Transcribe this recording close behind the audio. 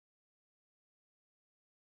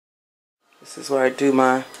This is where I do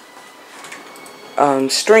my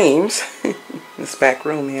streams. This back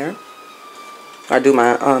room here. I do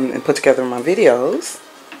my and put together my videos.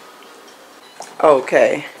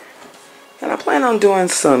 Okay. And I plan on doing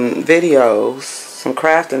some videos, some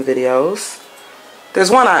crafting videos. There's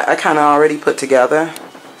one I kind of already put together.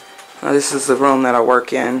 This is the room that I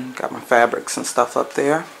work in. Got my fabrics and stuff up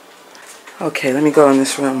there. Okay, let me go in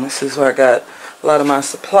this room. This is where I got a lot of my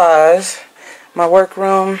supplies. My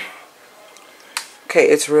workroom. Okay,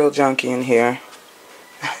 it's real junky in here.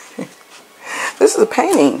 This is a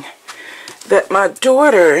painting that my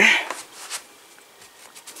daughter...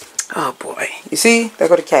 Oh boy. You see? There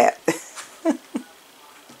go the cat.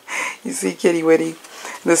 You see Kitty Witty?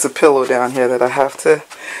 There's a pillow down here that I have to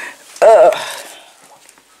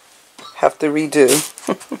redo.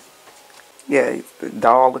 Yeah, the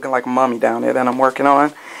doll looking like a mummy down there that I'm working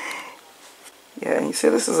on. Yeah, you see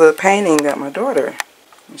this is a painting that my daughter,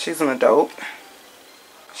 she's an adult,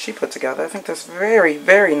 she put together. I think that's very,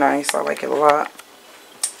 very nice. I like it a lot.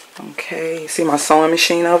 Okay, see my sewing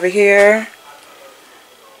machine over here?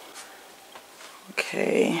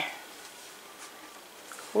 Okay.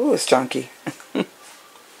 Ooh, it's junky.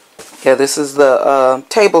 Yeah, this is the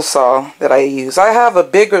table saw that I use. I have a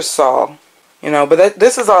bigger saw, you know, but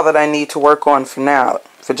this is all that I need to work on for now,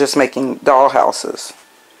 for just making doll houses.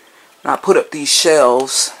 And I put up these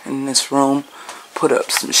shelves in this room. Put up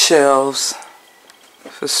some shelves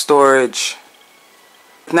for storage.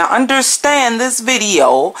 Now understand this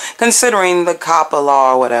video, considering the COPPA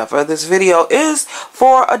law or whatever, this video is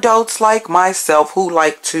for adults like myself who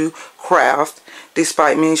like to craft,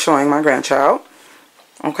 despite me showing my grandchild.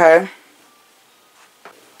 Okay?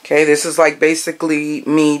 Okay, this is like basically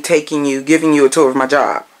me giving you a tour of my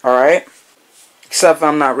job. Alright? Except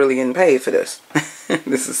I'm not really getting paid for this.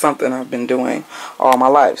 This is something I've been doing all my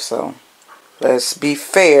life, so let's be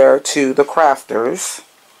fair to the crafters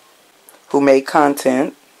who make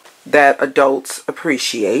content that adults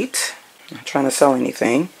appreciate. I'm not trying to sell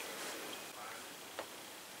anything.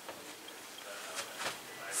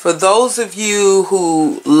 For those of you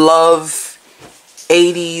who love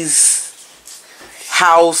 80s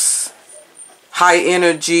house, high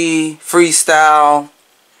energy, freestyle,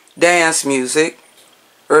 dance music,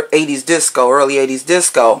 or 80s disco, early 80s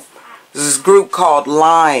disco, there's this group called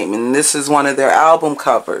Lime, and this is one of their album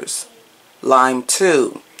covers, Lime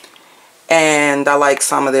 2. And I like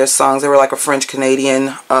some of their songs. They were like a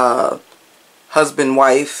French-Canadian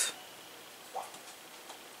husband-wife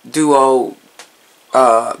duo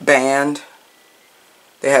band.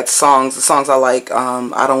 They had songs. The songs I like,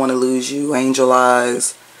 I Don't Want to Lose You, Angel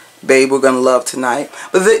Eyes, Babe, We're Gonna Love Tonight.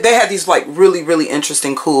 But they had these like really, really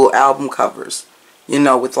interesting, cool album covers. You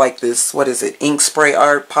know, with like this, what is it, ink spray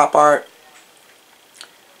art, pop art.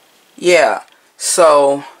 Yeah,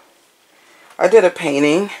 so I did a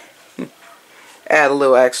painting. Add a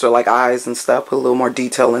little extra like eyes and stuff. Put a little more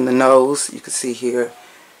detail in the nose. You can see here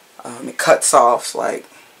it cuts off like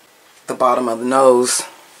the bottom of the nose.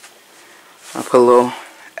 I put a little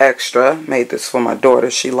extra. Made this for my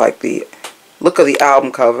daughter. She liked the look of the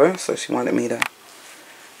album cover, so she wanted me to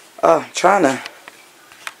trying to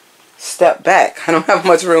step back. I don't have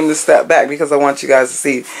much room to step back because I want you guys to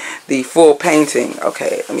see the full painting.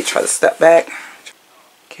 Okay, let me try to step back.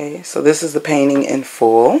 Okay, so this is the painting in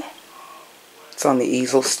full. It's on the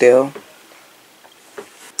easel still.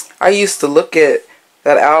 I used to look at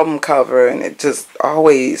that album cover and it just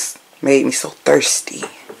always made me so thirsty.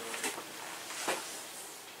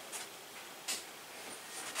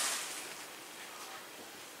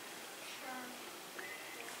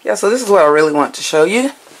 Yeah, so this is what I really want to show you.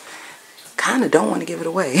 Kind of don't want to give it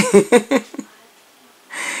away.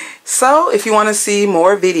 So, if you want to see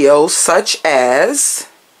more videos such as,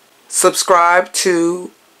 subscribe to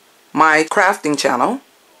my crafting channel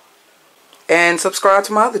and subscribe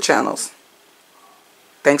to my other channels.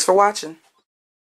 Thanks for watching.